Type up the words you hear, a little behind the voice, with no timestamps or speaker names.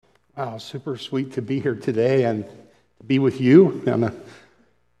Wow, super sweet to be here today and to be with you on a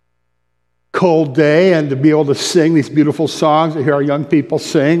cold day and to be able to sing these beautiful songs, to hear our young people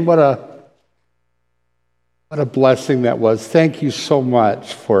sing. What a blessing that was. Thank you so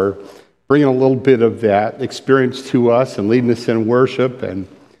much for bringing a little bit of that experience to us and leading us in worship. And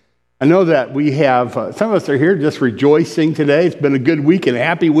I know that we have, some of us are here just rejoicing today. It's been a good week and a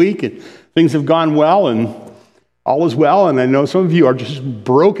happy week, and things have gone well, and all is well. And I know some of you are just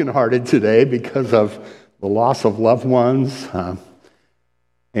brokenhearted today because of the loss of loved ones.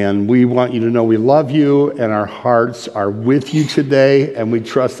 And we want you to know we love you, and our hearts are with you today, and we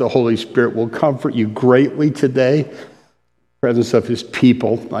trust the Holy Spirit will comfort you greatly today, in the presence of his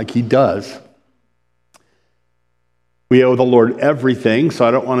people like he does. We owe the Lord everything, so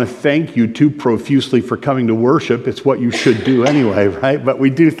I don't want to thank you too profusely for coming to worship. It's what you should do anyway, right? But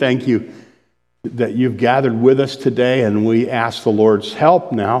we do thank you that you've gathered with us today, and we ask the Lord's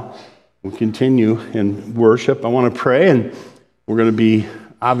help now. We'll continue in worship. I want to pray, and we're going to be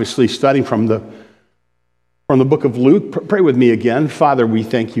obviously studying from the book of Luke. Pray with me again. Father, we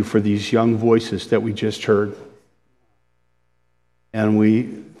thank you for these young voices that we just heard. And we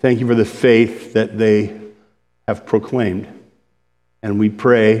thank you for the faith that they have proclaimed. And we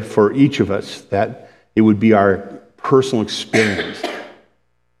pray for each of us that it would be our personal experience,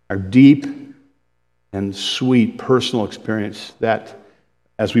 our deep and sweet personal experience, that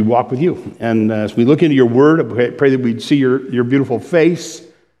as we walk with you and as we look into your word, I pray that we'd see your beautiful face,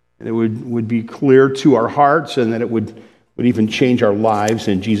 and it would be clear to our hearts, and that it would even change our lives.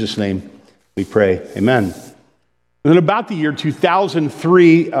 In Jesus' name we pray. Amen. And in about the year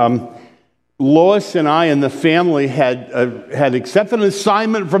 2003, Lois and I and the family had accepted an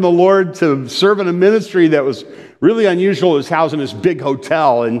assignment from the Lord to serve in a ministry that was really unusual. It was housed in this big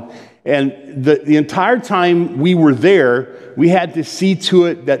hotel, and the entire time we were there, we had to see to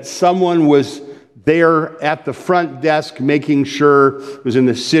it that someone was there at the front desk making sure. It was in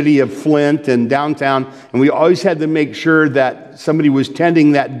the city of Flint and downtown, and we always had to make sure that somebody was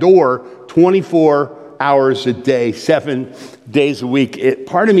tending that door 24 hours a day, 7 days a week.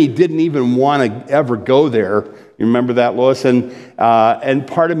 Part of me didn't even want to ever go there. You remember that, Lois? And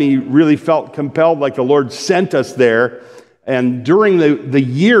part of me really felt compelled, like the Lord sent us there. And during the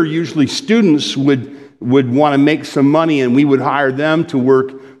year, usually students would want to make some money, and we would hire them to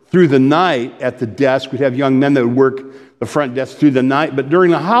work through the night at the desk. We'd have young men that would work the front desk through the night. But during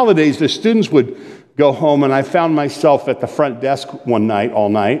the holidays, the students would go home, and I found myself at the front desk one night, all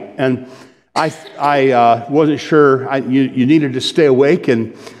night. And I wasn't sure. You needed to stay awake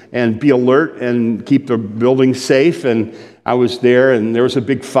and be alert and keep the building safe. And I was there, and there was a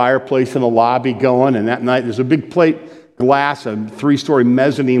big fireplace in the lobby going. And that night, there's a big plate glass, a 3-story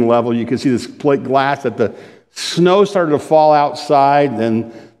mezzanine level. You can see this plate glass that the snow started to fall outside,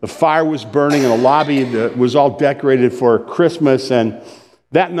 and the fire was burning, and the lobby was all decorated for Christmas. And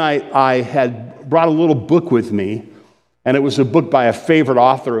that night, I had brought a little book with me, and it was a book by a favorite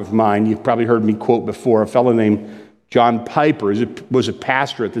author of mine. You've probably heard me quote before, a fellow named John Piper. He was a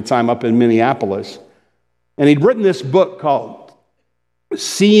pastor at the time up in Minneapolis. And he'd written this book called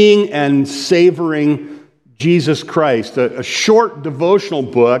Seeing and Savoring Jesus Christ, a short devotional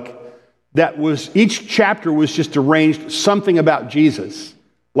book that each chapter was just arranged something about Jesus.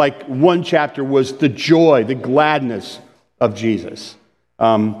 Like one chapter was the joy, the gladness of Jesus.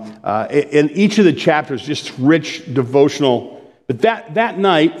 In each of the chapters, just rich devotional. But that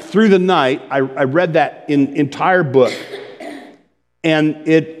night, through the night, I read that entire book, and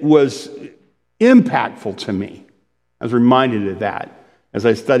it was impactful to me. I was reminded of that as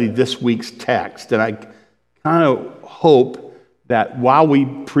I studied this week's text, and I kind of hope that while we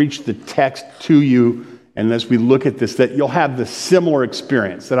preach the text to you, and as we look at this, that you'll have the similar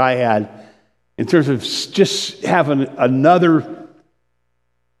experience that I had in terms of just having another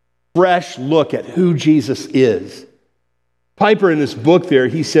fresh look at who Jesus is. Piper, in this book there,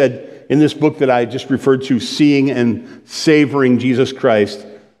 he said, in this book that I just referred to, Seeing and Savoring Jesus Christ,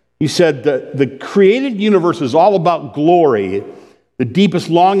 he said that the created universe is all about glory. The deepest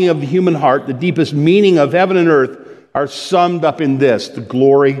longing of the human heart, the deepest meaning of heaven and earth are summed up in this, the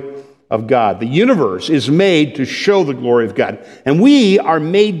glory of God. The universe is made to show the glory of God, and we are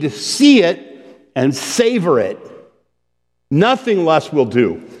made to see it and savor it. Nothing less will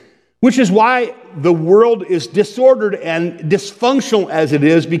do. Which is why the world is disordered and dysfunctional as it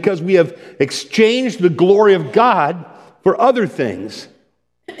is, because we have exchanged the glory of God for other things.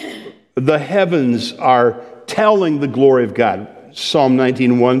 The heavens are telling the glory of God. Psalm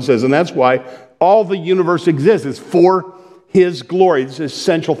 19:1 says, and that's why all the universe exists. It's for his glory. It's an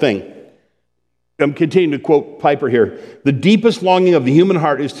essential thing. I'm continuing to quote Piper here. The deepest longing of the human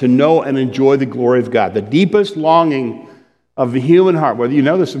heart is to know and enjoy the glory of God. The deepest longing of the human heart, whether you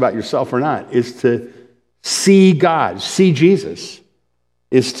know this about yourself or not, is to see God, see Jesus,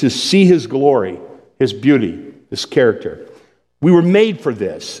 is to see his glory, his beauty, his character. We were made for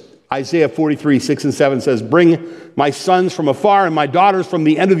this. Isaiah 43, 6 and 7 says, bring my sons from afar and my daughters from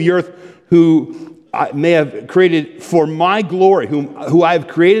the end of the earth, who I may have created for my glory, who I have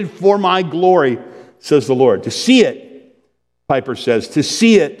created for my glory, says the Lord. To see it, Piper says, to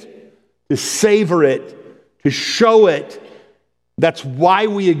see it, to savor it, to show it. That's why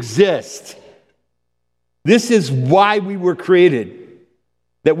we exist. This is why we were created,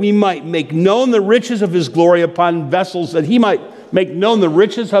 that we might make known the riches of his glory upon vessels, that he might make known the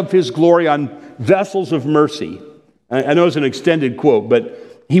riches of his glory on vessels of mercy. I know it's an extended quote,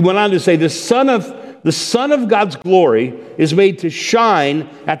 but he went on to say, the Son of God's glory is made to shine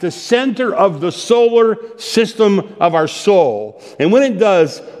at the center of the solar system of our soul. And when it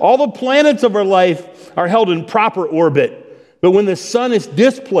does, all the planets of our life are held in proper orbit. But when the sun is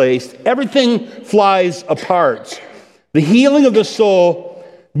displaced, everything flies apart. The healing of the soul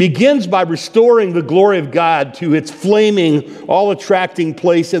begins by restoring the glory of God to its flaming, all-attracting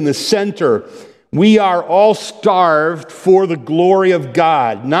place in the center. We are all starved for the glory of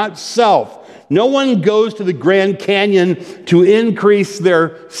God, not self. No one goes to the Grand Canyon to increase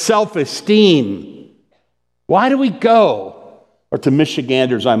their self-esteem. Why do we go? Or to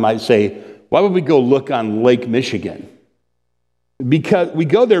Michiganders, I might say, why would we go look on Lake Michigan? Because we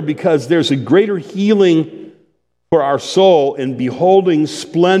go there because there's a greater healing for our soul in beholding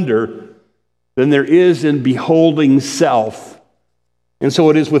splendor than there is in beholding self. And so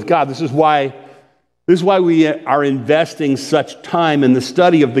it is with God. This is why we are investing such time in the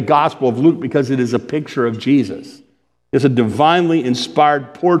study of the Gospel of Luke, because it is a picture of Jesus. It's a divinely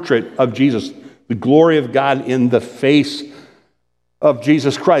inspired portrait of Jesus, the glory of God in the face of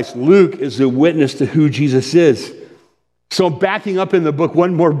Jesus Christ. Luke is a witness to who Jesus is. So backing up in the book,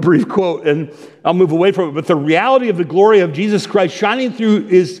 one more brief quote, and I'll move away from it. But the reality of the glory of Jesus Christ shining through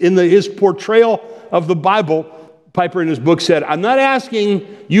his portrayal of the Bible, Piper in his book said, I'm not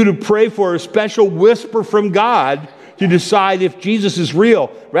asking you to pray for a special whisper from God to decide if Jesus is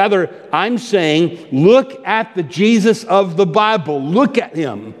real. Rather, I'm saying, look at the Jesus of the Bible. Look at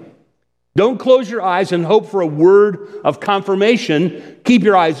him. Don't close your eyes and hope for a word of confirmation. Keep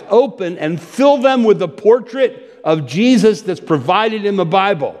your eyes open and fill them with the portrait of Jesus that's provided in the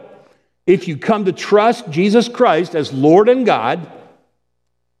Bible. If you come to trust Jesus Christ as Lord and God,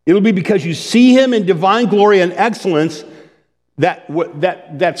 it'll be because you see him in divine glory and excellence.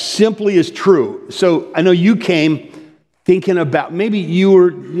 That simply is true. So I know you came thinking about, maybe you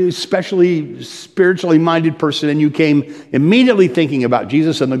were especially spiritually minded person and you came immediately thinking about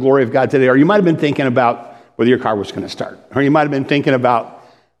Jesus and the glory of God today, or you might have been thinking about whether your car was going to start, or you might have been thinking about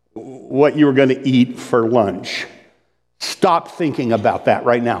what you were going to eat for lunch. Stop thinking about that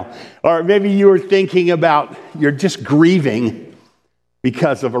right now. Or maybe you were thinking about, you're just grieving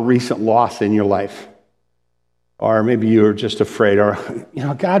because of a recent loss in your life. Or maybe you were just afraid, or,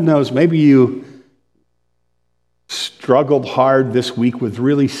 God knows, maybe you struggled hard this week with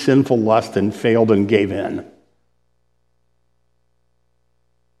really sinful lust and failed and gave in.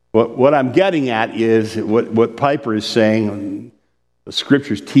 What I'm getting at is, what Piper is saying, and the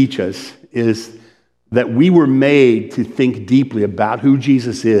scriptures teach us, is that we were made to think deeply about who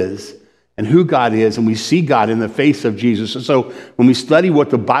Jesus is and who God is, and we see God in the face of Jesus. And so when we study what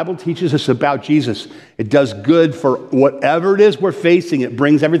the Bible teaches us about Jesus, it does good for whatever it is we're facing. It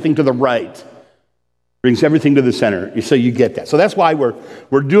brings everything to the right, brings everything to the center. So you get that. So that's why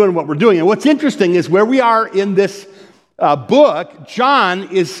we're doing what we're doing. And what's interesting is where we are in this book, John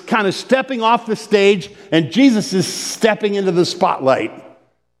is kind of stepping off the stage, and Jesus is stepping into the spotlight.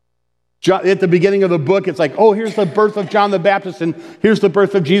 At the beginning of the book, it's like, oh, here's the birth of John the Baptist, and here's the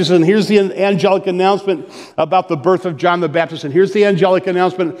birth of Jesus, and here's the angelic announcement about the birth of John the Baptist, and here's the angelic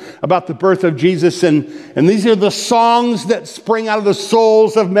announcement about the birth of Jesus, and these are the songs that spring out of the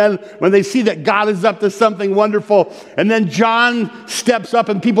souls of men when they see that God is up to something wonderful. And then John steps up,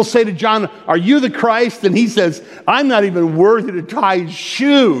 and people say to John, are you the Christ? And he says, I'm not even worthy to tie his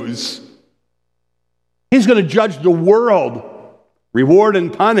shoes. He's going to judge the world, reward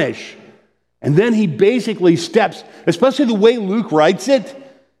and punish. And then he basically steps, especially the way Luke writes it,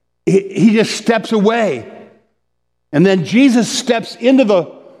 he just steps away. And then Jesus steps into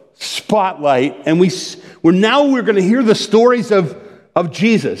the spotlight, and we're going to hear the stories of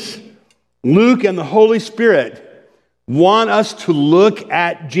Jesus. Luke and the Holy Spirit want us to look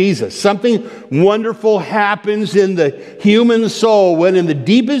at Jesus. Something wonderful happens in the human soul when in the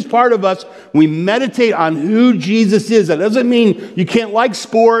deepest part of us, we meditate on who Jesus is. That doesn't mean you can't like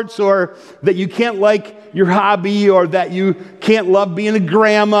sports or that you can't like your hobby or that you can't love being a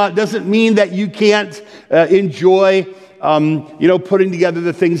grandma. It doesn't mean that you can't enjoy putting together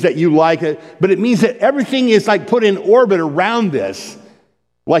the things that you like. But it means that everything is like put in orbit around this.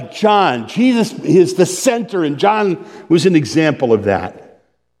 Like John, Jesus is the center, and John was an example of that.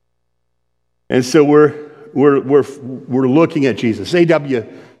 And so we're looking at Jesus. A.W.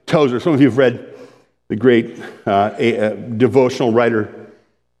 Tozer, some of you have read the great devotional writer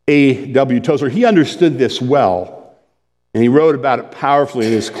A.W. Tozer. He understood this well, and he wrote about it powerfully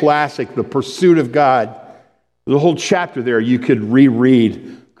in his classic, The Pursuit of God. There's a whole chapter there you could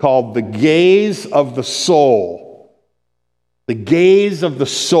reread called The Gaze of the Soul. The gaze of the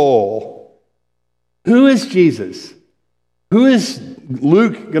soul. Who is Jesus? Who is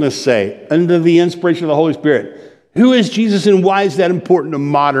Luke going to say under the inspiration of the Holy Spirit? Who is Jesus and why is that important to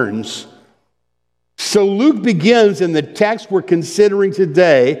moderns? So Luke begins in the text we're considering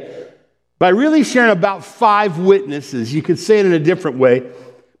today by really sharing about 5 witnesses. You could say it in a different way.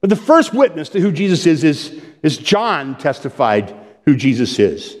 But the first witness to who Jesus is John testified who Jesus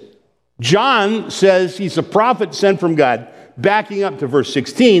is. John says he's a prophet sent from God. Backing up to verse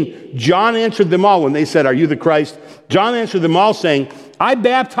 16, John answered them all when they said, "Are you the Christ?" John answered them all saying, "I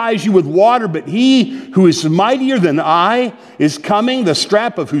baptize you with water, but he who is mightier than I is coming, the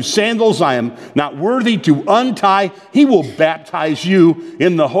strap of whose sandals I am not worthy to untie. He will baptize you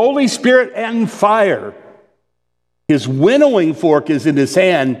in the Holy Spirit and fire. His winnowing fork is in his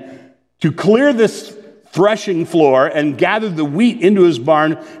hand to clear this threshing floor and gather the wheat into his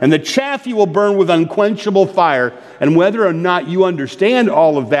barn, and the chaff he will burn with unquenchable fire." And whether or not you understand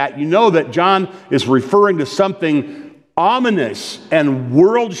all of that, you know that John is referring to something ominous and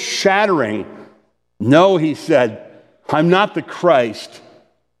world-shattering. No, he said, I'm not the Christ.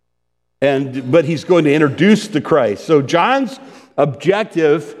 But he's going to introduce the Christ. So John's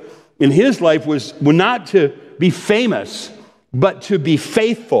objective in his life was not to be famous, but to be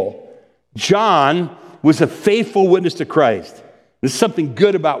faithful. John was a faithful witness to Christ. There's something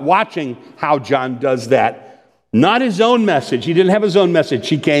good about watching how John does that. Not his own message. He didn't have his own message.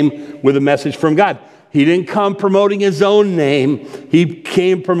 He came with a message from God. He didn't come promoting his own name. He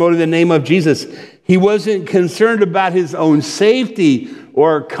came promoting the name of Jesus. He wasn't concerned about his own safety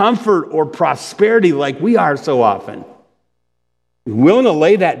or comfort or prosperity like we are so often. He's willing to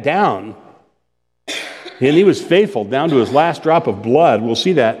lay that down. And he was faithful down to his last drop of blood. We'll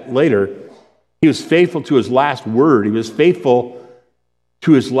see that later. He was faithful to his last word. He was faithful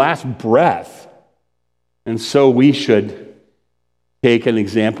to his last breath. And so we should take an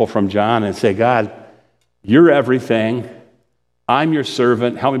example from John and say, God, you're everything. I'm your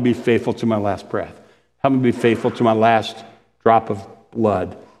servant. Help me be faithful to my last breath. Help me be faithful to my last drop of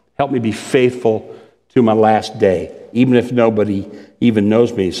blood. Help me be faithful to my last day, even if nobody even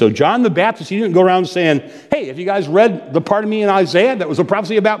knows me. So John the Baptist, he didn't go around saying, hey, have you guys read the part of me in Isaiah that was a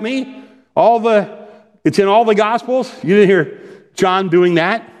prophecy about me? It's in all the Gospels. You didn't hear John doing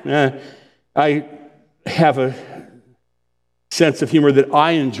that. I have a sense of humor that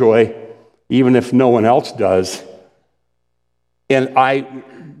I enjoy, even if no one else does. And I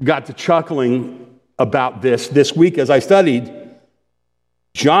got to chuckling about this week as I studied.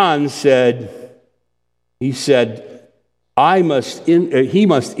 John said, he must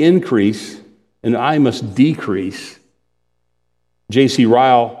increase and I must decrease. J.C.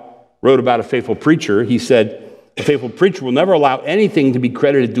 Ryle wrote about a faithful preacher. He said, a faithful preacher will never allow anything to be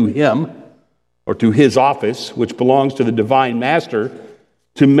credited to him or to his office, which belongs to the divine master,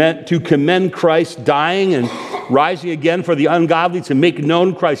 to commend Christ dying and rising again for the ungodly, to make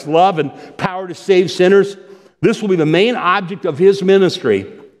known Christ's love and power to save sinners. This will be the main object of his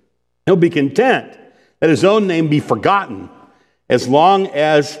ministry. He'll be content that his own name be forgotten as long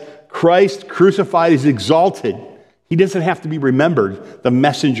as Christ crucified is exalted. He doesn't have to be remembered. The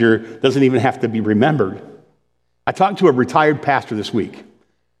messenger doesn't even have to be remembered. I talked to a retired pastor this week.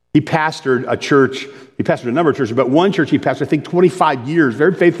 He pastored a church. He pastored a number of churches, but one church he pastored, I think, 25 years,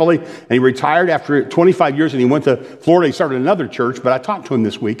 very faithfully, and he retired after 25 years, and he went to Florida. He started another church, but I talked to him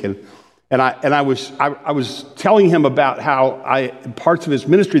this week, and I was telling him about how parts of his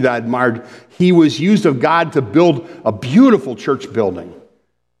ministry that I admired. He was used of God to build a beautiful church building.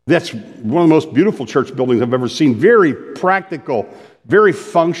 That's one of the most beautiful church buildings I've ever seen. Very practical, very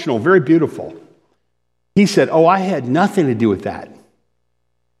functional, very beautiful. He said, I had nothing to do with that.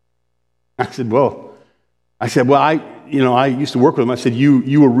 I said, I used to work with him. I said,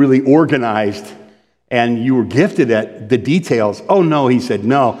 you were really organized and you were gifted at the details. Oh, no, he said,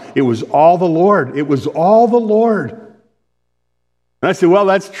 no, it was all the Lord. It was all the Lord. And I said, well,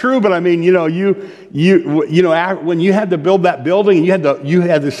 that's true, but I mean, when you had to build that building, and you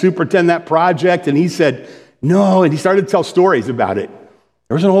had to superintend that project, and he said, no, and he started to tell stories about it.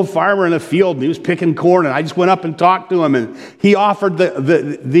 There was an old farmer in a field, and he was picking corn, and I just went up and talked to him, and he offered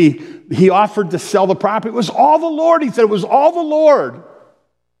he offered to sell the property. It was all the Lord. He said, it was all the Lord.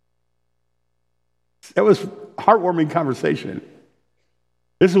 It was a heartwarming conversation.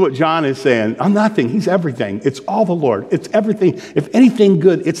 This is what John is saying. I'm nothing. He's everything. It's all the Lord. It's everything. If anything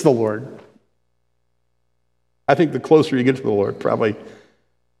good, it's the Lord. I think the closer you get to the Lord, probably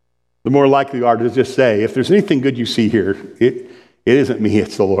the more likely you are to just say, if there's anything good you see here, it isn't me,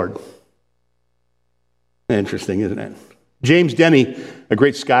 it's the Lord. Interesting, isn't it? James Denny, a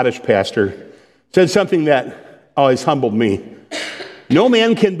great Scottish pastor, said something that always humbled me. No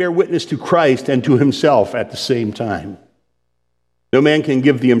man can bear witness to Christ and to himself at the same time. No man can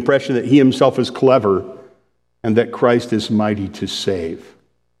give the impression that he himself is clever and that Christ is mighty to save.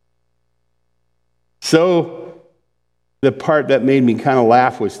 So the part that made me kind of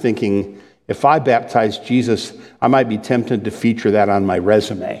laugh was thinking, if I baptized Jesus, I might be tempted to feature that on my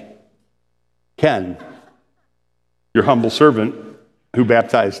resume. Ken, your humble servant who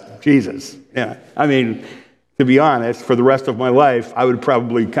baptized Jesus. Yeah, I mean, to be honest, for the rest of my life, I would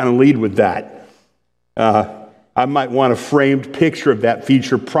probably kind of lead with that. I might want a framed picture of that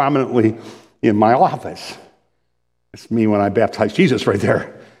feature prominently in my office. It's me when I baptized Jesus right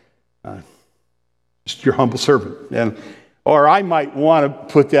there. Just your humble servant. Or I might want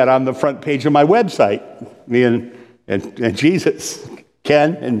to put that on the front page of my website. Me and Jesus,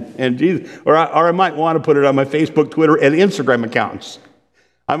 Ken and Jesus. Or I might want to put it on my Facebook, Twitter, and Instagram accounts.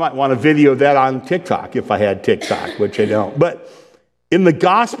 I might want to video that on TikTok if I had TikTok, which I don't. But in the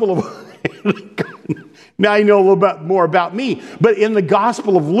Gospel of... Now you know a little bit more about me. But in the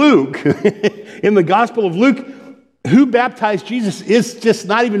Gospel of Luke, who baptized Jesus is just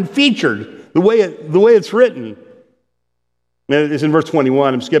not even featured the way it's written. It's in verse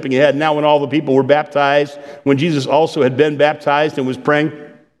 21. I'm skipping ahead. Now when all the people were baptized, when Jesus also had been baptized and was praying,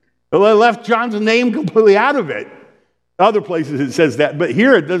 they left John's name completely out of it. Other places it says that, but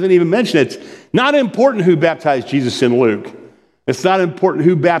here it doesn't even mention it. It's not important who baptized Jesus in Luke. It's not important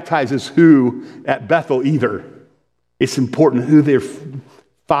who baptizes who at Bethel either. It's important who they're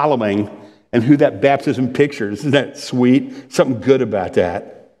following and who that baptism pictures. Isn't that sweet? Something good about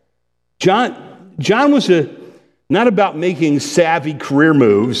that. John was not about making savvy career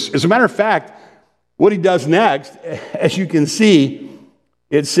moves. As a matter of fact, what he does next, as you can see,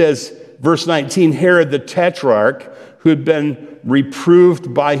 it says, verse 19, Herod the Tetrarch, who had been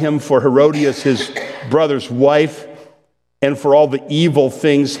reproved by him for Herodias, his brother's wife, and for all the evil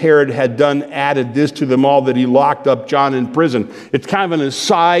things Herod had done, added this to them all, that he locked up John in prison. It's kind of an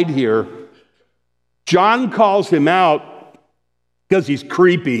aside here. John calls him out because he's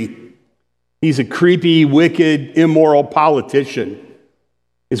creepy. He's a creepy, wicked, immoral politician.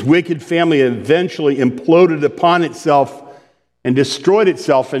 His wicked family eventually imploded upon itself and destroyed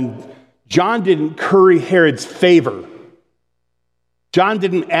itself, and John didn't curry Herod's favor. John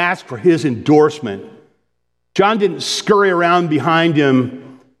didn't ask for his endorsement. John didn't scurry around behind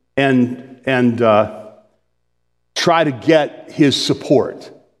him and try to get his support.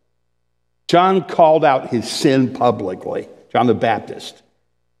 John called out his sin publicly, John the Baptist.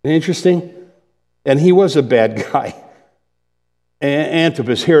 Isn't it interesting? And he was a bad guy.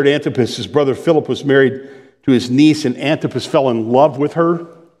 Antipas, Herod Antipas, his brother Philip was married to his niece, and Antipas fell in love with her.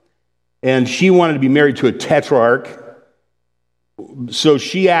 And she wanted to be married to a tetrarch. So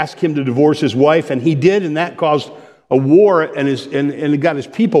she asked him to divorce his wife, and he did, and that caused a war, and it got his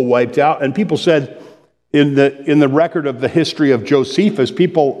people wiped out. And people said, in the record of the history of Josephus,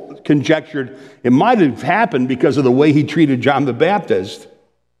 people conjectured it might have happened because of the way he treated John the Baptist.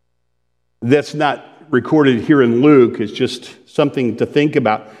 That's not recorded here in Luke. It's just something to think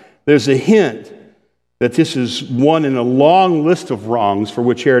about. There's a hint that this is one in a long list of wrongs for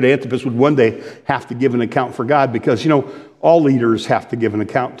which Herod Antipas would one day have to give an account for God, because, all leaders have to give an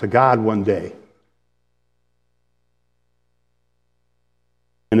account to God one day.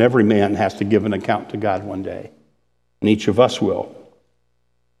 And every man has to give an account to God one day. And each of us will.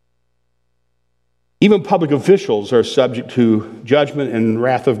 Even public officials are subject to judgment and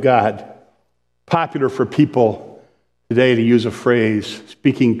wrath of God. Popular for people today to use a phrase,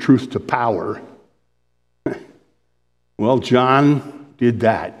 speaking truth to power. Well, John did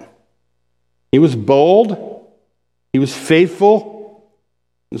that. He was bold. He was faithful.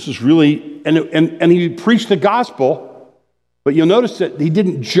 This is really, and he preached the gospel. But you'll notice that he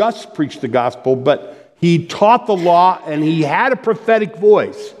didn't just preach the gospel, but He taught the law, and he had a prophetic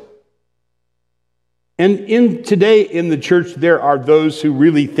voice. And today in the church, there are those who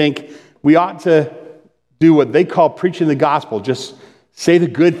really think we ought to do what they call preaching the gospel, just say the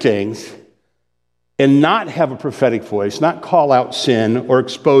good things and not have a prophetic voice, not call out sin or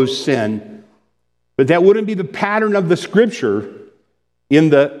expose sin. But that wouldn't be the pattern of the scripture in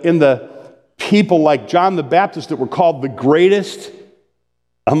the people like John the Baptist that were called the greatest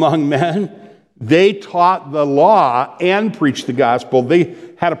among men. They taught the law and preached the gospel. They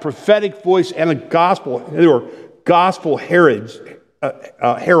had a prophetic voice and a gospel. They were gospel heralds.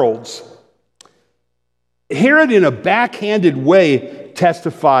 Herod, in a backhanded way,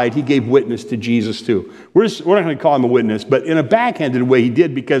 testified. He gave witness to Jesus too. We're not going to call him a witness, but in a backhanded way he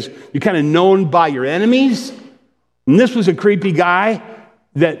did, because you're kind of known by your enemies. And this was a creepy guy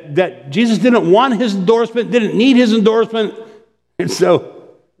that Jesus didn't want his endorsement, didn't need his endorsement. And so,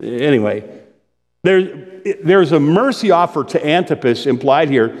 anyway, there's a mercy offer to Antipas implied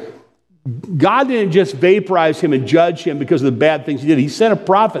here. God didn't just vaporize him and judge him because of the bad things he did. He sent a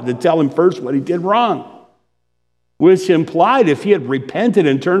prophet to tell him first what he did wrong, which implied if he had repented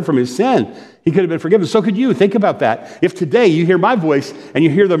and turned from his sin, he could have been forgiven. So could you. Think about that. If today you hear my voice and you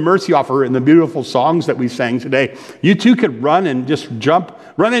hear the mercy offer in the beautiful songs that we sang today, you too could run and jump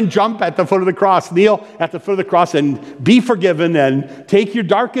at the foot of the cross, kneel at the foot of the cross and be forgiven, and take your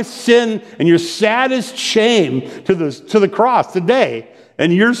darkest sin and your saddest shame to the cross today.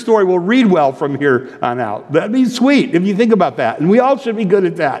 And your story will read well from here on out. That'd be sweet if you think about that. And we all should be good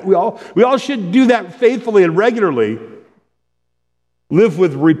at that. We all should do that faithfully and regularly. Live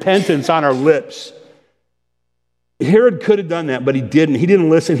with repentance on our lips. Herod could have done that, but he didn't. He didn't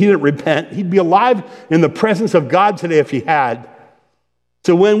listen. He didn't repent. He'd be alive in the presence of God today if he had.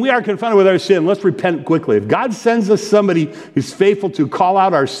 So when we are confronted with our sin, let's repent quickly. If God sends us somebody who's faithful to call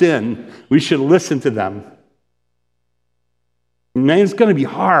out our sin, we should listen to them. Man, it's going to be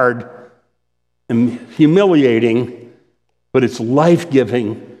hard and humiliating, but it's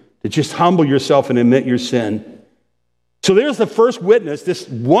life-giving to just humble yourself and admit your sin. So there's the first witness, this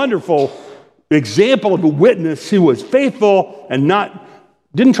wonderful example of a witness who was faithful and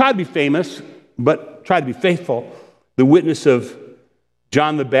didn't try to be famous, but tried to be faithful. The witness of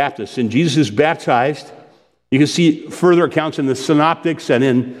John the Baptist. And Jesus is baptized. You can see further accounts in the Synoptics and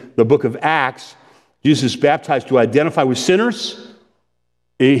in the book of Acts. Jesus is baptized to identify with sinners.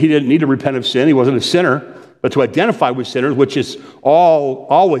 He didn't need to repent of sin. He wasn't a sinner. But to identify with sinners, which is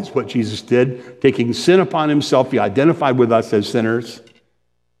always what Jesus did, taking sin upon himself, he identified with us as sinners.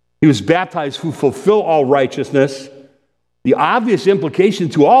 He was baptized to fulfill all righteousness. The obvious implication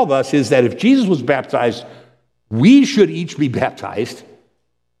to all of us is that if Jesus was baptized, we should each be baptized.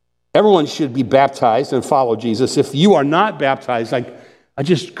 Everyone should be baptized and follow Jesus. If you are not baptized, I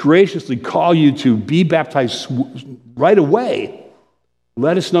just graciously call you to be baptized right away.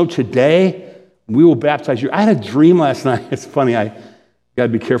 Let us know today. We will baptize you. I had a dream last night. It's funny. I got to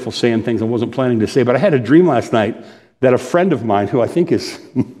be careful saying things I wasn't planning to say, but I had a dream last night that a friend of mine, who I think is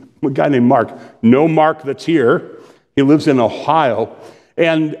a guy named Mark, no Mark that's here. He lives in Ohio,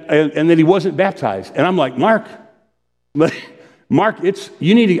 and that he wasn't baptized. And I'm like, Mark,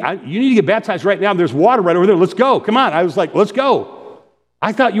 you need to get baptized right now. There's water right over there. Let's go. Come on. I was like, let's go.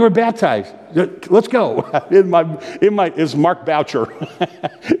 I thought you were baptized. Let's go. It's Mark Boucher.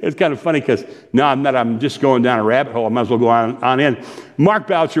 It's kind of funny because, no, I'm not. I'm just going down a rabbit hole. I might as well go on in. Mark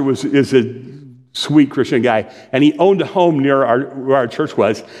Boucher is a sweet Christian guy, and he owned a home near where our church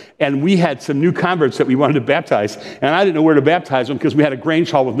was, and we had some new converts that we wanted to baptize, and I didn't know where to baptize them because we had a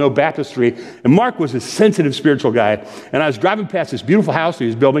Grange Hall with no baptistry, and Mark was a sensitive spiritual guy, and I was driving past this beautiful house he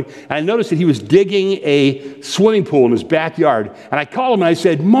was building, and I noticed that he was digging a swimming pool in his backyard, and I called him and I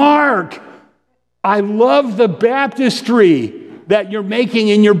said, Mark, I love the baptistry that you're making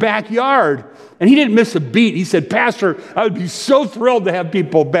in your backyard. And he didn't miss a beat. He said, Pastor, I would be so thrilled to have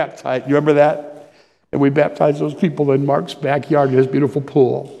people baptized. You remember that? And we baptized those people in Mark's backyard in his beautiful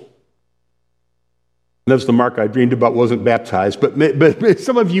pool. And that's the Mark I dreamed about wasn't baptized. But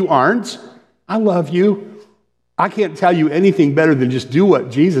some of you aren't. I love you. I can't tell you anything better than just do what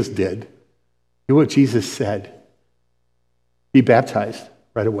Jesus did. Do what Jesus said. Be baptized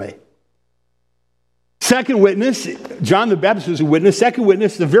right away. Second witness, John the Baptist was a witness. Second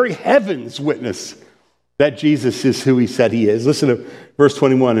witness, the very heavens witness that Jesus is who he said he is. Listen to verse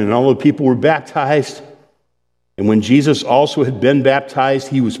 21. And all the people were baptized. And when Jesus also had been baptized,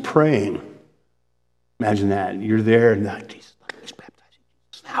 he was praying. Imagine that. You're there and Jesus, he's baptizing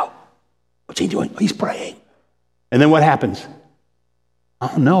Jesus now. What's he doing? He's praying. And then what happens? I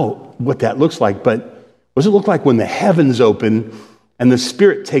don't know what that looks like, but what does it look like when the heavens open and the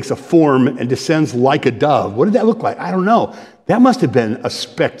Spirit takes a form and descends like a dove. What did that look like? I don't know. That must have been a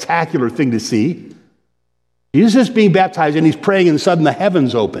spectacular thing to see. Jesus is being baptized, and he's praying, and suddenly the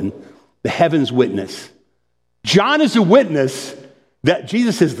heavens open. The heavens witness. John is a witness that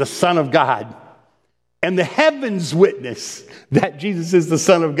Jesus is the Son of God. And the heavens witness that Jesus is the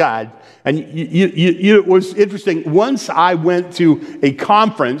Son of God. And it was interesting. Once I went to a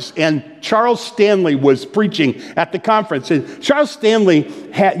conference, and Charles Stanley was preaching at the conference. And Charles Stanley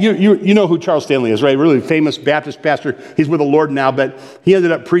had, you know who Charles Stanley is, right? Really famous Baptist pastor. He's with the Lord now, but he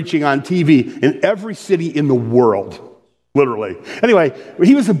ended up preaching on TV in every city in the world, literally. Anyway,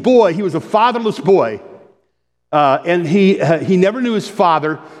 he was a boy. He was a fatherless boy. And he never knew his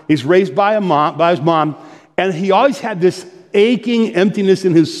father. He's raised by his mom, and he always had this aching emptiness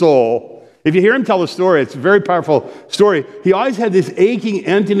in his soul. If you hear him tell the story, it's a very powerful story. He always had this aching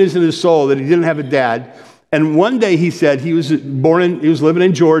emptiness in his soul that he didn't have a dad. And one day he said he was living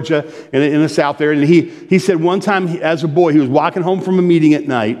in Georgia in the South there, and he said one time as a boy he was walking home from a meeting at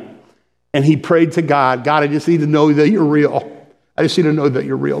night, and he prayed to God, I just need to know that you're real. I just need to know that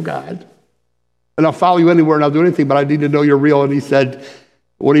you're real, God. And I'll follow you anywhere and I'll do anything, but I need to know you're real. And he said,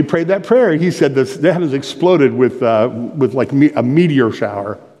 when he prayed that prayer, he said the heavens exploded with like a meteor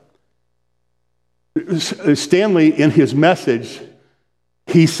shower. Stanley, in his message,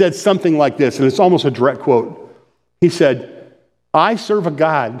 he said something like this, and it's almost a direct quote. He said, I serve a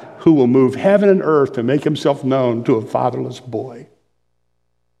God who will move heaven and earth to make himself known to a fatherless boy.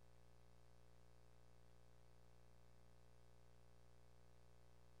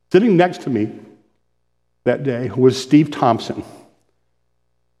 Sitting next to me that day was Steve Thompson,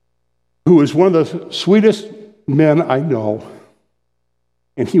 who is one of the sweetest men I know,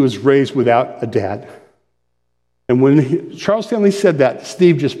 and he was raised without a dad. And when Charles Stanley said that,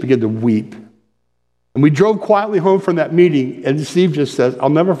 Steve just began to weep. And we drove quietly home from that meeting, and Steve just says, I'll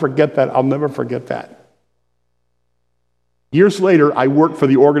never forget that, I'll never forget that. Years later, I worked for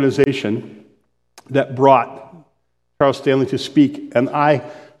the organization that brought Charles Stanley to speak, and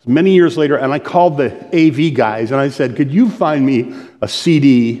many years later, and I called the AV guys, and I said, could you find me a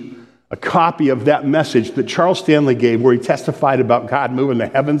CD, a copy of that message that Charles Stanley gave where he testified about God moving the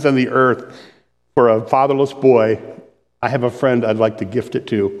heavens and the earth for a fatherless boy? I have a friend I'd like to gift it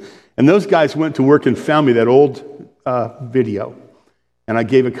to. And those guys went to work and found me that old video, and I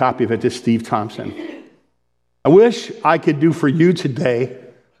gave a copy of it to Steve Thompson. I wish I could do for you today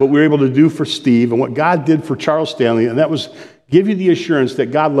what we were able to do for Steve and what God did for Charles Stanley, and that was give you the assurance that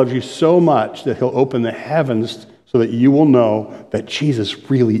God loves you so much that he'll open the heavens so that you will know that Jesus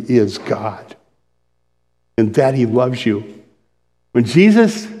really is God and that he loves you. When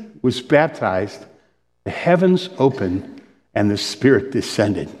Jesus was baptized, the heavens opened and the Spirit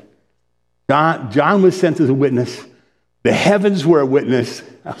descended. John was sent as a witness. The heavens were a witness.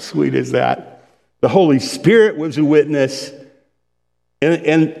 How sweet is that? The Holy Spirit was a witness.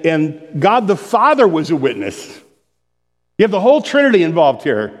 And God the Father was a witness. You have the whole Trinity involved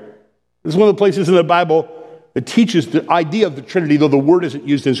here. This is one of the places in the Bible that teaches the idea of the Trinity, though the word isn't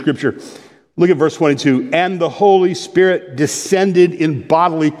used in Scripture. Look at verse 22. And the Holy Spirit descended in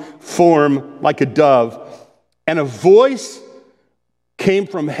bodily form like a dove, and a voice came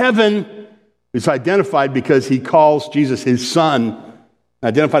from heaven. It's identified because he calls Jesus his son,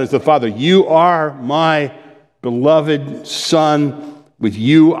 identified as the Father. You are my beloved Son. With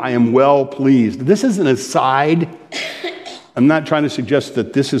you I am well pleased. This is an aside. I'm not trying to suggest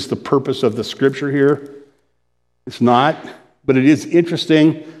that this is the purpose of the Scripture here. It's not. But it is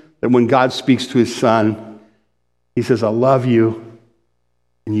interesting that when God speaks to his Son, he says, I love you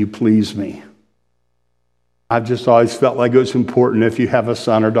and you please me. I've just always felt like it was important if you have a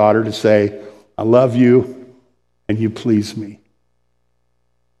son or daughter to say, I love you and you please me.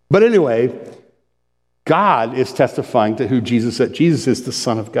 But anyway, God is testifying to who Jesus is, that Jesus is the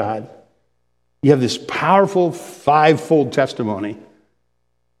Son of God. You have this powerful fivefold testimony.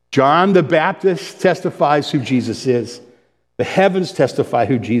 John the Baptist testifies who Jesus is. The heavens testify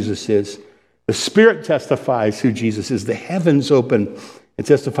who Jesus is. The Spirit testifies who Jesus is. The heavens open and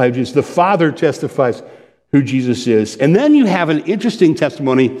testify who Jesus is. The Father testifies who Jesus is. And then you have an interesting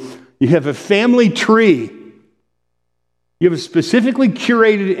testimony. You have a family tree. You have a specifically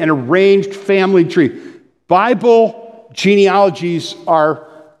curated and arranged family tree. Bible genealogies are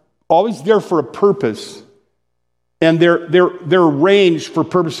always there for a purpose, and they're arranged for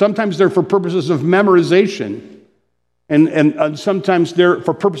purpose. Sometimes they're for purposes of memorization, and sometimes they're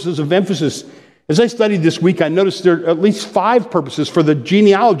for purposes of emphasis. As I studied this week, I noticed there are at least 5 purposes for the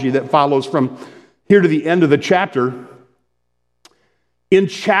genealogy that follows from here to the end of the chapter. In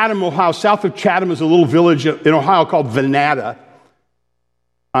Chatham, Ohio, south of Chatham is a little village in Ohio called Venata.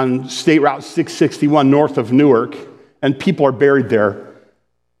 on State Route 661 north of Newark, and people are buried there.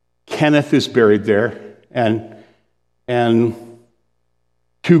 Kenneth is buried there, and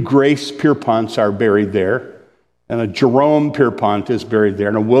two Grace Pierponts are buried there, and a Jerome Pierpont is buried there,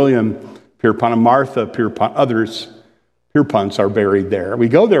 and a William Pierpont, a Martha Pierpont, others Pierponts are buried there. We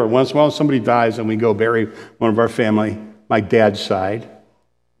go there once in a while, somebody dies, and we go bury one of our family, my dad's side,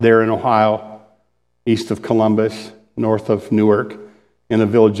 there in Ohio, east of Columbus, north of Newark, in the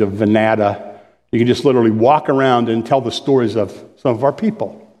village of Venata. You can just literally walk around and tell the stories of some of our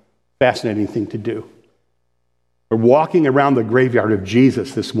people. Fascinating thing to do. We're walking around the graveyard of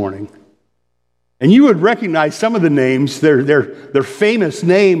Jesus this morning. And you would recognize some of the names. They're famous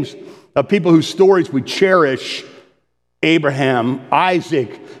names of people whose stories we cherish. Abraham,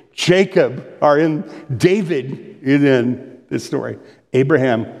 Isaac, Jacob are in David in this story.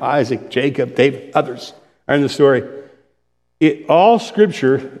 Abraham, Isaac, Jacob, David, others are in the story. All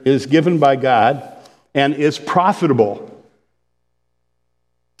Scripture is given by God and is profitable.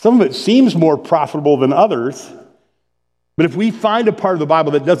 Some of it seems more profitable than others, but if we find a part of the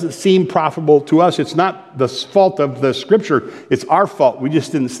Bible that doesn't seem profitable to us, it's not the fault of the Scripture, it's our fault. We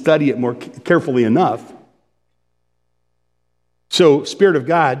just didn't study it more carefully enough. So, Spirit of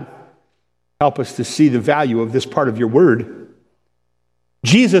God, help us to see the value of this part of your word.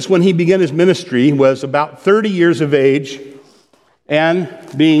 Jesus, when he began his ministry, was about 30 years of age, and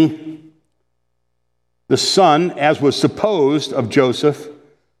being the son, as was supposed, of Joseph,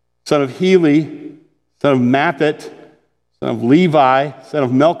 son of Heli, son of Matthat, son of Levi, son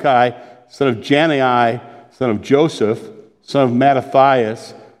of Melchi, son of Janai, son of Joseph, son of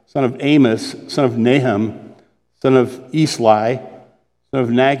Mattathias, son of Amos, son of Nahum, son of Esli, son of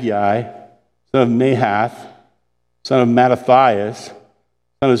Nagai, son of Mahath, son of Mattathias,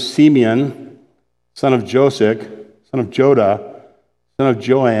 son of Simeon, son of Joseph, son of Joda, son of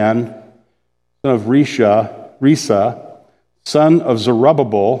Joanne, son of Risa, son of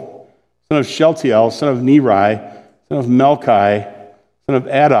Zerubbabel, son of Shealtiel, son of Neri, son of Melchi, son of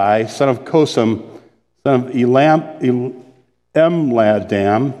Adai, son of Kosam, son of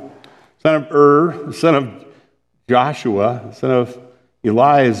Emladam, son of son of Joshua, son of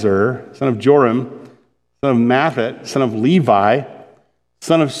Eliezer, son of Joram, son of Matthat, son of Levi,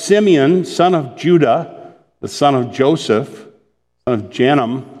 son of Simeon, son of Judah, the son of Joseph, son of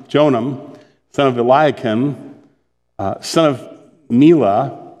Jonam, son of Eliakim, son of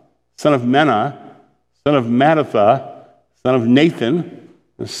Mela, son of Menah, son of Mattatha, son of Nathan,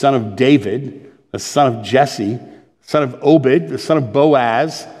 the son of David, the son of Jesse, son of Obed, the son of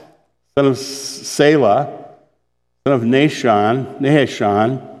Boaz, son of Selah, son of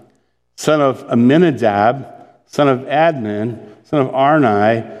Nahashon, son of Aminadab, son of Admin, son of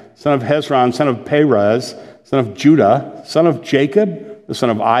Arni, son of Hezron, son of Perez, son of Judah, son of Jacob, the son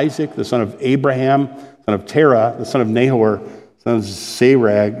of Isaac, the son of Abraham, son of Terah, the son of Nahor, son of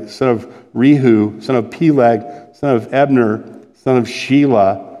Zerag, son of Rehu, son of Peleg, son of Ebner, son of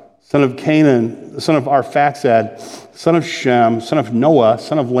Shelah, son of Canaan, son of Arphaxad, son of Shem, son of Noah,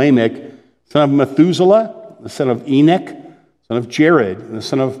 son of Lamech, son of Methuselah, the son of Enoch, son of Jared, the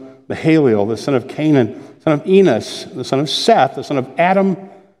son of Mahalalel, the son of Canaan, son of Enos, the son of Seth, the son of Adam,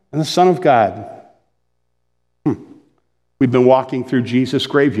 and the son of God. We've been walking through Jesus'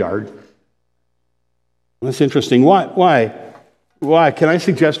 graveyard. That's interesting. Why? Can I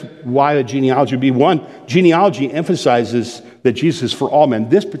suggest why a genealogy would be? One, genealogy emphasizes that Jesus is for all men.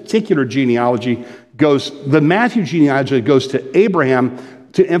 This particular genealogy the Matthew genealogy goes to Abraham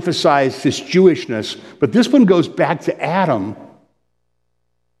to emphasize his Jewishness, but this one goes back to Adam.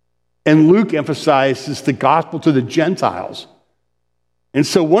 And Luke emphasizes the gospel to the Gentiles. And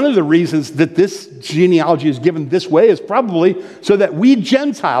so one of the reasons that this genealogy is given this way is probably so that we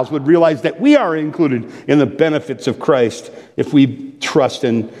Gentiles would realize that we are included in the benefits of Christ if we trust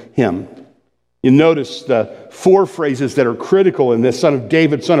in him. You notice the four phrases that are critical in this: son of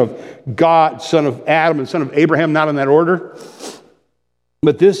David, son of God, son of Adam, and son of Abraham, not in that order.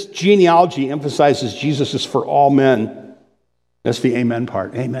 But this genealogy emphasizes Jesus is for all men. That's the amen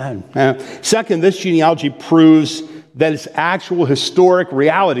part. Amen. Second, this genealogy proves that it's actual historic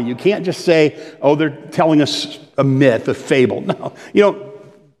reality. You can't just say, oh, they're telling us a myth, a fable. No, you don't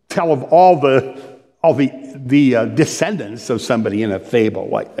tell of all the descendants of somebody in a fable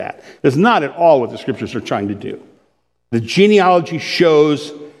like that. That's not at all what the scriptures are trying to do. The genealogy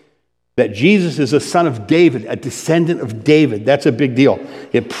shows that Jesus is a son of David, a descendant of David. That's a big deal.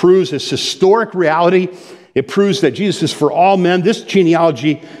 It proves its historic reality. It proves that Jesus is for all men. This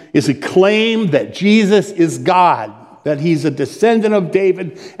genealogy is a claim that Jesus is God. that he's a descendant of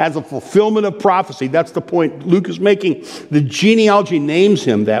David as a fulfillment of prophecy. That's the point Luke is making. The genealogy names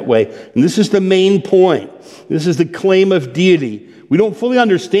him that way. And this is the main point. This is the claim of deity. We don't fully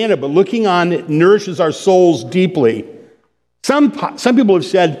understand it, but looking on it nourishes our souls deeply. Some people have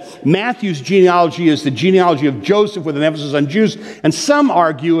said Matthew's genealogy is the genealogy of Joseph with an emphasis on Jews, and some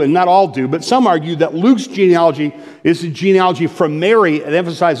argue, and not all do, but some argue that Luke's genealogy is the genealogy from Mary and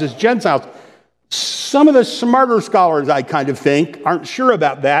emphasizes Gentiles. Some of the smarter scholars, I kind of think, aren't sure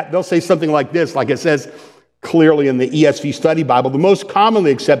about that. They'll say something like this, like it says clearly in the ESV Study Bible. The most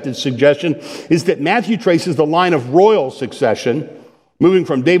commonly accepted suggestion is that Matthew traces the line of royal succession, moving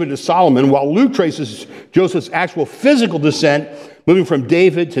from David to Solomon, while Luke traces Joseph's actual physical descent, moving from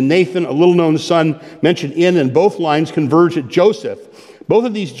David to Nathan, a little-known son mentioned in, and both lines converge at Joseph. Both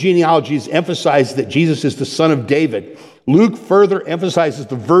of these genealogies emphasize that Jesus is the son of David. Luke further emphasizes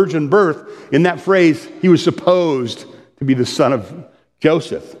the virgin birth in that phrase, he was supposed to be the son of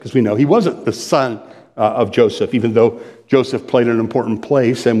Joseph, because we know he wasn't the son of Joseph, even though Joseph played an important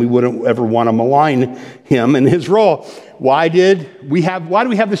place, and we wouldn't ever want to malign him in his role. Why do we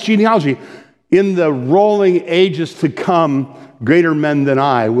have this genealogy? In the rolling ages to come, greater men than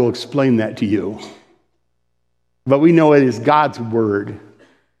I will explain that to you. But we know it is God's word,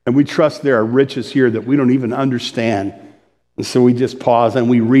 and we trust there are riches here that we don't even understand. And so we just pause and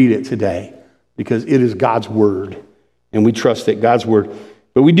we read it today because it is God's word, and we trust that God's word.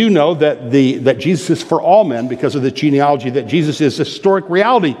 But we do know that Jesus is for all men because of the genealogy, that Jesus is historic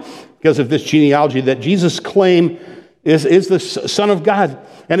reality because of this genealogy, that Jesus' claim is the Son of God.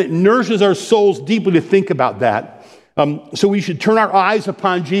 And it nourishes our souls deeply to think about that. So we should turn our eyes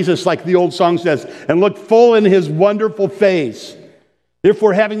upon Jesus, like the old song says, and look full in his wonderful face.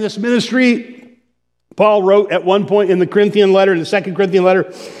 Therefore, having this ministry, Paul wrote at one point in the Corinthian letter, in the 2 Corinthian letter,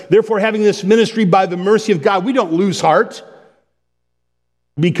 therefore having this ministry by the mercy of God, we don't lose heart.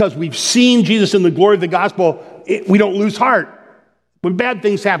 Because we've seen Jesus in the glory of the gospel, we don't lose heart. When bad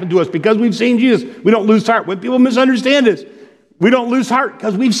things happen to us, because we've seen Jesus, we don't lose heart. When people misunderstand us, we don't lose heart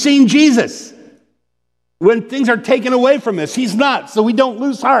because we've seen Jesus. When things are taken away from us, he's not, so we don't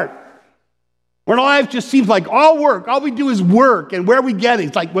lose heart. When life just seems like all work, all we do is work, and where are we getting?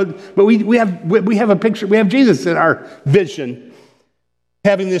 It's like, but we have a picture, we have Jesus in our vision.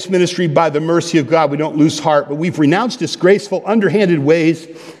 Having this ministry by the mercy of God, we don't lose heart, but we've renounced disgraceful, underhanded ways,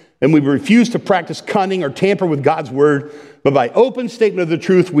 and we refuse to practice cunning or tamper with God's word. But by open statement of the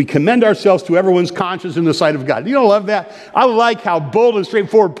truth, we commend ourselves to everyone's conscience in the sight of God. You don't love that? I like how bold and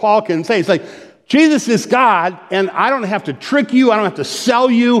straightforward Paul can say. It's like, Jesus is God, and I don't have to trick you. I don't have to sell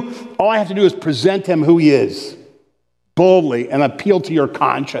you. All I have to do is present him who he is, boldly, and appeal to your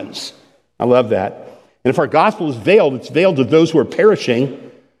conscience. I love that. And if our gospel is veiled, it's veiled to those who are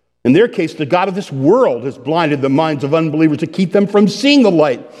perishing. In their case, the God of this world has blinded the minds of unbelievers to keep them from seeing the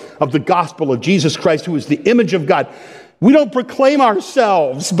light of the gospel of Jesus Christ, who is the image of God. We don't proclaim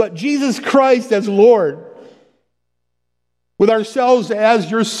ourselves, but Jesus Christ as Lord, with ourselves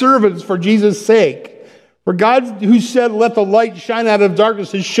as your servants for Jesus' sake. For God, who said, let the light shine out of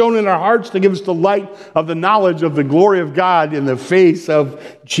darkness, has shone in our hearts to give us the light of the knowledge of the glory of God in the face of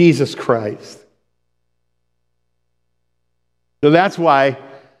Jesus Christ. So that's why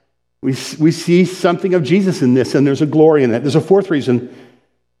we see something of Jesus in this, and there's a glory in it. There's a fourth reason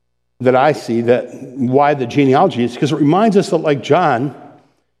that I see that why the genealogy is because it reminds us that, like John,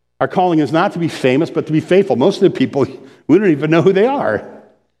 our calling is not to be famous, but to be faithful. Most of the people, we don't even know who they are,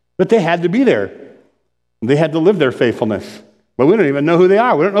 but they had to be there. They had to live their faithfulness, but we don't even know who they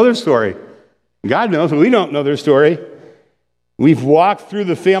are. We don't know their story. God knows, but we don't know their story. We've walked through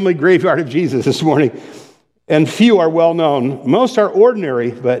the family graveyard of Jesus this morning. And few are well known. Most are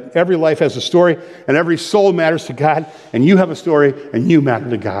ordinary, but every life has a story, and every soul matters to God, and you have a story, and you matter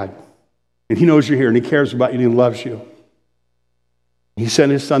to God. And he knows you're here, and he cares about you, and he loves you. He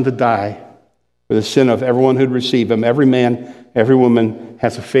sent his son to die for the sin of everyone who'd receive him. Every man, every woman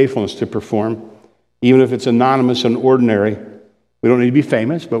has a faithfulness to perform, even if it's anonymous and ordinary. We don't need to be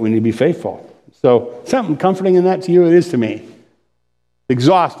famous, but we need to be faithful. So something comforting in that to you, it is to me.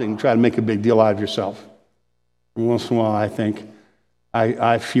 Exhausting to try to make a big deal out of yourself. And once in a while, I think,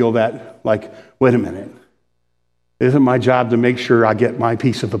 I feel that, like, wait a minute. Isn't my job to make sure I get my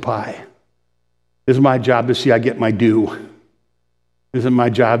piece of the pie? Isn't my job to see I get my due? Isn't my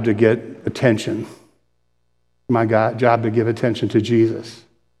job to get attention? My job to give attention to Jesus.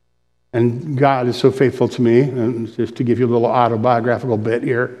 And God is so faithful to me, and just to give you a little autobiographical bit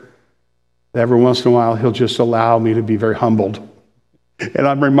here, every once in a while, he'll just allow me to be very humbled. And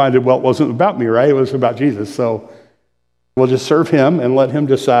I'm reminded, well, it wasn't about me, right? It was about Jesus. So we'll just serve him and let him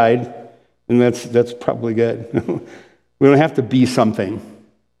decide. And that's probably good. We don't have to be something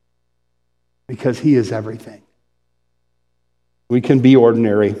because he is everything. We can be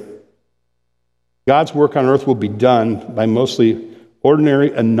ordinary. God's work on earth will be done by mostly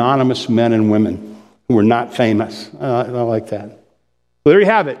ordinary, anonymous men and women who are not famous. I like that. So there you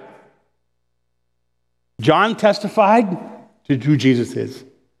have it. John testified to who Jesus is.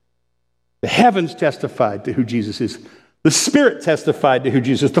 The heavens testified to who Jesus is. The Spirit testified to who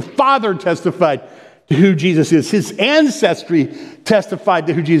Jesus is. The Father testified to who Jesus is. His ancestry testified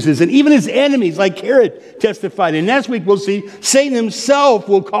to who Jesus is. And even his enemies, like Herod, testified. And next week we'll see Satan himself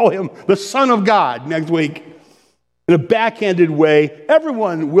will call him the Son of God next week. In a backhanded way,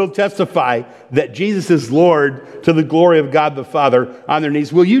 everyone will testify that Jesus is Lord to the glory of God the Father on their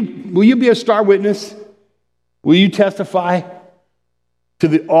knees. Will you be a star witness? Will you testify to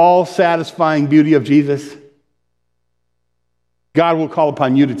the all-satisfying beauty of Jesus? God will call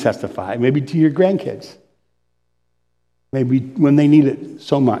upon you to testify, maybe to your grandkids, maybe when they need it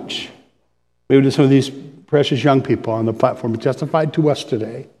so much. Maybe to some of these precious young people on the platform who testified to us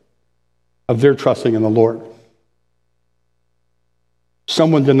today of their trusting in the Lord.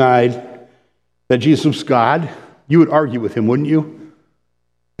 Someone denied that Jesus was God, you would argue with him, wouldn't you?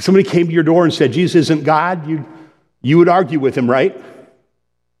 If somebody came to your door and said Jesus isn't God, you would argue with him, right?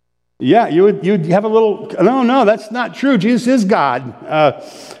 Yeah, you'd have a little, no, that's not true. Jesus is God.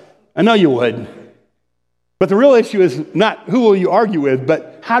 I know you would. But the real issue is not who will you argue with,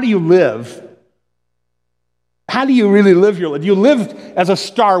 but how do you live? How do you really live your life? Do you live as a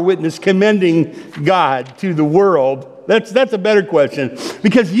star witness commending God to the world? That's a better question.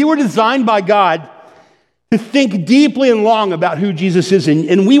 Because you were designed by God to think deeply and long about who Jesus is.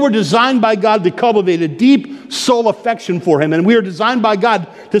 And we were designed by God to cultivate a deep soul affection for him. And we are designed by God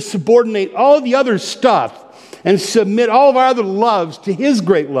to subordinate all the other stuff and submit all of our other loves to his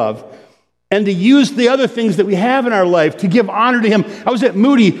great love. And to use the other things that we have in our life to give honor to him. I was at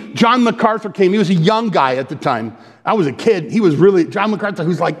Moody. John MacArthur came. He was a young guy at the time. I was a kid. He was really, John MacArthur,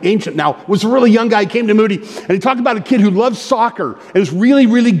 who's like ancient now, was a really young guy. He came to Moody, and he talked about a kid who loved soccer and was really,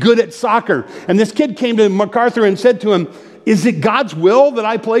 really good at soccer. And this kid came to MacArthur and said to him, "Is it God's will that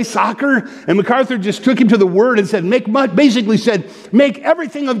I play soccer?" And MacArthur just took him to the word and said, basically said, make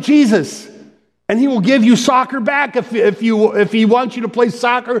everything of Jesus. And he will give you soccer back if he wants you to play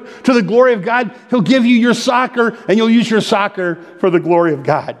soccer to the glory of God. He'll give you your soccer, and you'll use your soccer for the glory of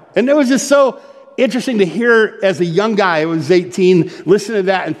God. And it was just so interesting to hear as a young guy, I was 18, listen to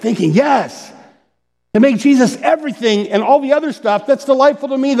that and thinking, yes, to make Jesus everything and all the other stuff that's delightful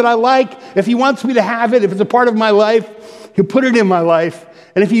to me that I like. If he wants me to have it, if it's a part of my life, he'll put it in my life.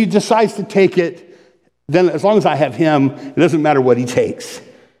 And if he decides to take it, then as long as I have him, it doesn't matter what he takes.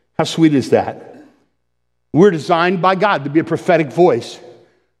 How sweet is that? We're designed by God to be a prophetic voice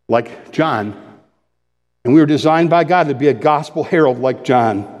like John. And we were designed by God to be a gospel herald like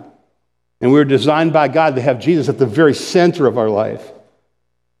John. And we were designed by God to have Jesus at the very center of our life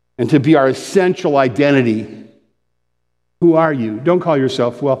and to be our essential identity. Who are you? Don't call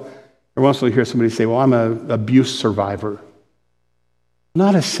yourself, well, every once in a while you hear somebody say, well, I'm an abuse survivor.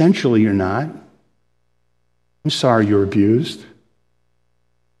 Not essentially, you're not. I'm sorry you're abused.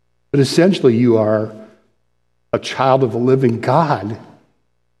 But essentially, you are a child of the living God.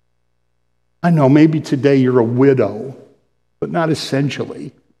 I know maybe today you're a widow, but not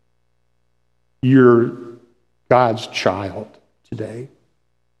essentially. You're God's child today.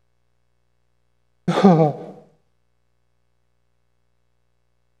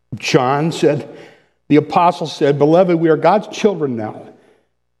 John said, the apostle said, "Beloved, we are God's children now.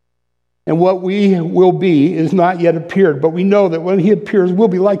 And what we will be is not yet appeared, but we know that when he appears, we'll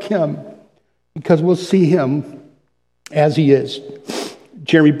be like him because we'll see him as he is."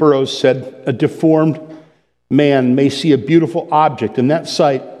 Jeremy Burroughs said, "A deformed man may see a beautiful object, and that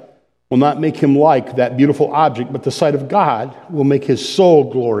sight will not make him like that beautiful object, but the sight of God will make his soul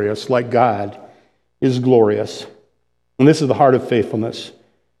glorious like God is glorious." And this is the heart of faithfulness.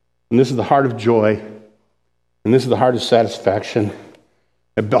 And this is the heart of joy. And this is the heart of satisfaction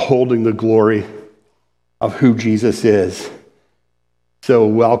at beholding the glory of who Jesus is. So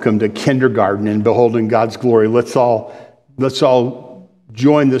welcome to kindergarten and beholding God's glory. Let's all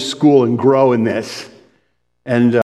join this school and grow in this. And